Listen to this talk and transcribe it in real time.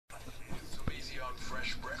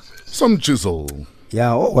Some jizzle.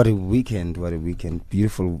 Yeah, oh, what a weekend. What a weekend.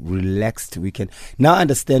 Beautiful, relaxed weekend. Now I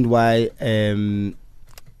understand why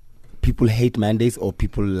people hate Mondays or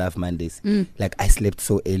people love Mondays. Like, I slept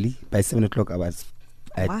so early. By 7 o'clock, I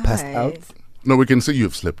had passed out. No, we can say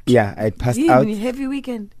you've slept. Yeah, I had passed out. Heavy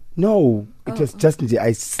weekend. No, it was just,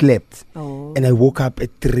 I slept. And I woke up at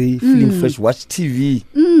 3, feeling fresh, watched TV.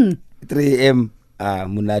 3 a.m.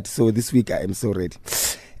 Munat. So this week, I am so ready.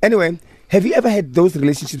 Anyway, have you ever had those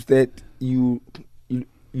relationships that you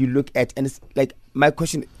look at, and it's like, my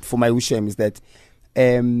question for my Shem is that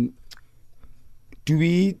do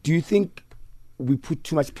you think we put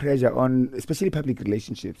too much pressure on, especially public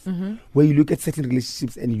relationships, where you look at certain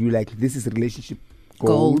relationships and you like, this is a relationship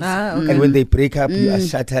goals, and when they break up you are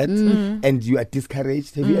shattered and you are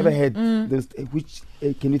discouraged? Have you ever had those?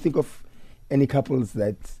 Can you think of any couples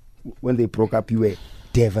that when they broke up you were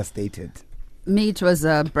devastated? Me, it was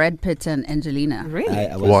Brad Pitt and Angelina. Really?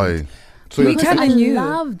 Why? So I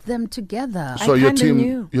loved them together. So your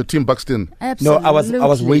team Buxton. Absolutely. No, I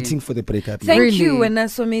was waiting for the breakup. Thank you,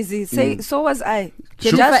 Somizi'S. So was I.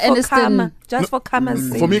 Just for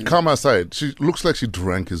karma's sake. For me, karma aside, she looks like she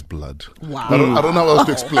drank his blood. Wow. I don't know how else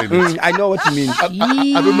to explain it. I know what you mean.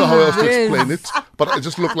 I don't know how else to explain it, but it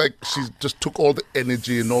just looked like she just took all the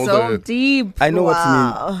energy and all so the deep. I know what you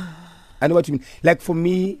mean. I know what you mean. Like for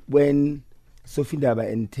me, when Sophie Ndaba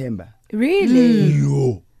and Temba. Really?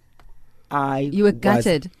 You were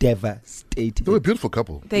gutted. Was devastated. They were a beautiful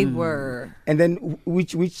couple. They were. And then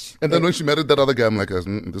which? And then when she married that other guy, I'm like,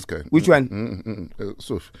 this guy. Which one?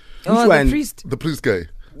 Soph. Which one? The priest. The priest guy.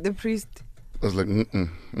 The priest. I was like,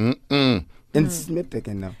 And Smith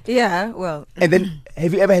again now. Yeah, well. And then,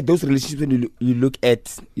 have you ever had those relationships when you look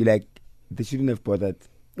at, you like, they shouldn't have bothered?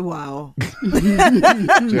 Wow. Sophie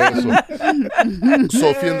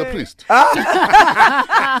and the priest. I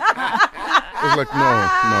was like,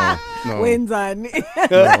 no. Wenzani.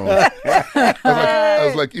 I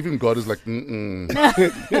was like, even God is like,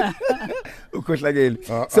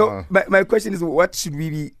 So my question is, what should we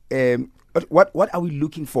be? What are we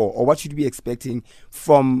looking for, or what should we be expecting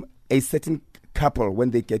from a certain couple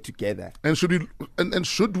when they get together? And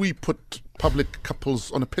should we put public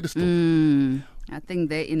couples on a pedestal? I think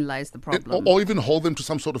therein lies the problem. Or even hold them to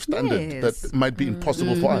some sort of standard that might be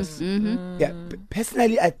impossible for us. Yeah,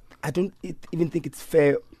 personally, I don't even think it's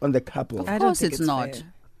fair on the couple. Of course it's not. Fair.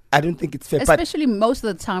 I don't think it's fair. Especially most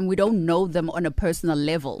of the time, we don't know them on a personal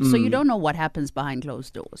level. So you don't know what happens behind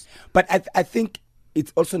closed doors. But I think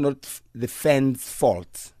it's also not the fans'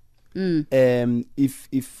 fault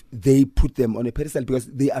if they put them on a pedestal, because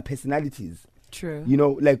they are personalities. True. You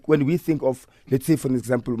know, like when we think of, let's say, for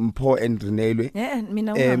example, Mpo and Renelwe.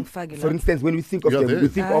 For instance, when we think of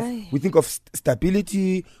them, we think of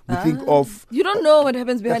stability. We think of. You don't know what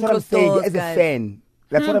happens behind closed doors, as a fan.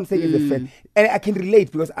 That's what I'm saying as a fan, and I can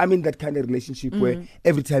relate because I'm in that kind of relationship where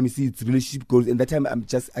every time you see its relationship goes, and that time I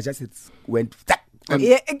just went.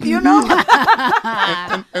 You know.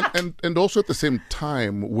 and also at the same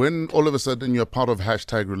time, when all of a sudden you're part of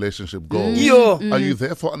hashtag relationship goals, are you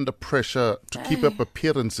therefore under pressure to keep up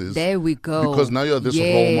appearances? There we go. Because now you're this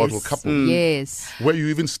role model couple. Yes. Where you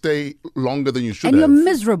even stay longer than you should and have. And you're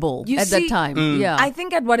miserable that time. Yeah. I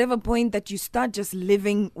think at whatever point that you start just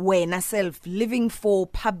living living for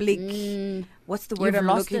public... What's the word I'm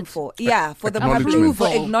looking for? Yeah, for the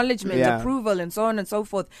acknowledgement, approval, and so on and so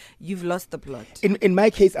forth. You've lost the plot. In my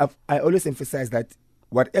case, I always emphasize that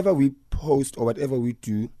whatever we post or whatever we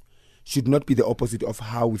do should not be the opposite of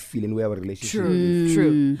how we feel in our relationship.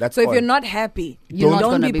 True. That's so if you're not happy,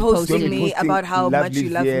 don't be posting me about how much you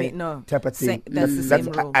love me. No, type of thing. That's the same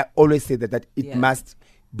rule. I always say that it must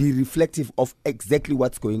be reflective of exactly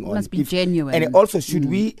what's going on. It must be genuine. And also, should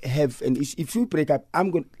we have an issue? If you break up, I'm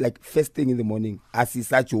going first thing in the morning, as is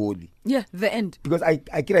such holy. Yeah, the end. Because I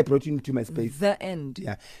brought you into my space. The end.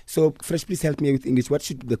 Yeah. So, Fresh, please help me with English. What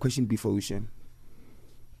should the question be for Shem?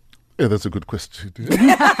 Yeah, that's a good question.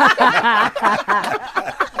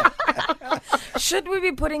 Should we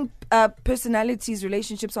be putting personalities,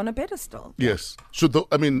 relationships on a pedestal? Yes.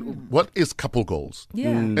 What is couple goals? Yeah.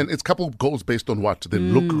 And it's couple goals based on what? They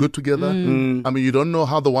look good together. I mean, you don't know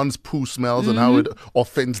how the one's poo smells and how it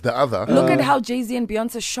offends the other. Look at how Jay-Z and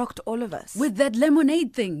Beyonce shocked all of us. With that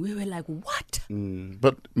lemonade thing, we were like, what?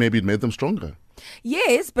 But maybe it made them stronger.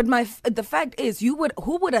 Yes, but the fact is, who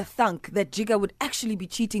would have thunk that Jigga would actually be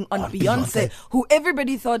cheating on Beyonce, who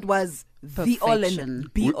everybody thought was the all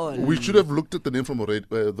and be all. We should have looked at the name from already.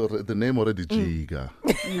 The name already, Jigga.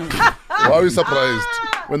 Why are we surprised?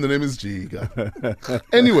 when the name is Jiga.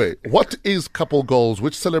 Anyway, what is couple goals?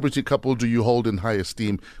 Which celebrity couple do you hold in high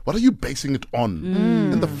esteem? What are you basing it on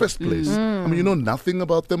in the first place? I mean, you know nothing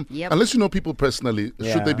about them. Unless you know people personally,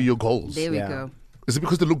 should they be your goals? There we go. Is it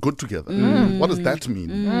because they look good together? What does that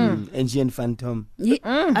mean? Angie and Phantom.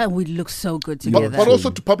 Yeah. We look so good together. But also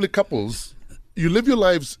to public couples, you live your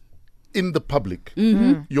lives in the public.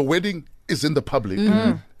 Your wedding is in the public.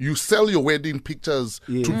 You sell your wedding pictures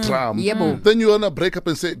to drum. Then you want to break up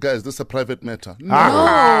and say, guys, this is a private matter.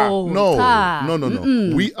 No.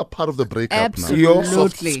 We are part of the breakup now.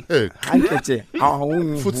 Absolutely.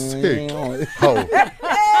 Foot's sake. How?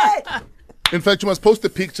 In fact, you must post a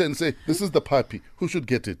picture and say, this is the puppy. Who should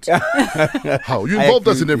get it? How? You involved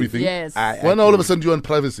us in everything. Yes. When all of a sudden you want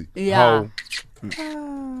privacy. Yeah.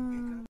 How?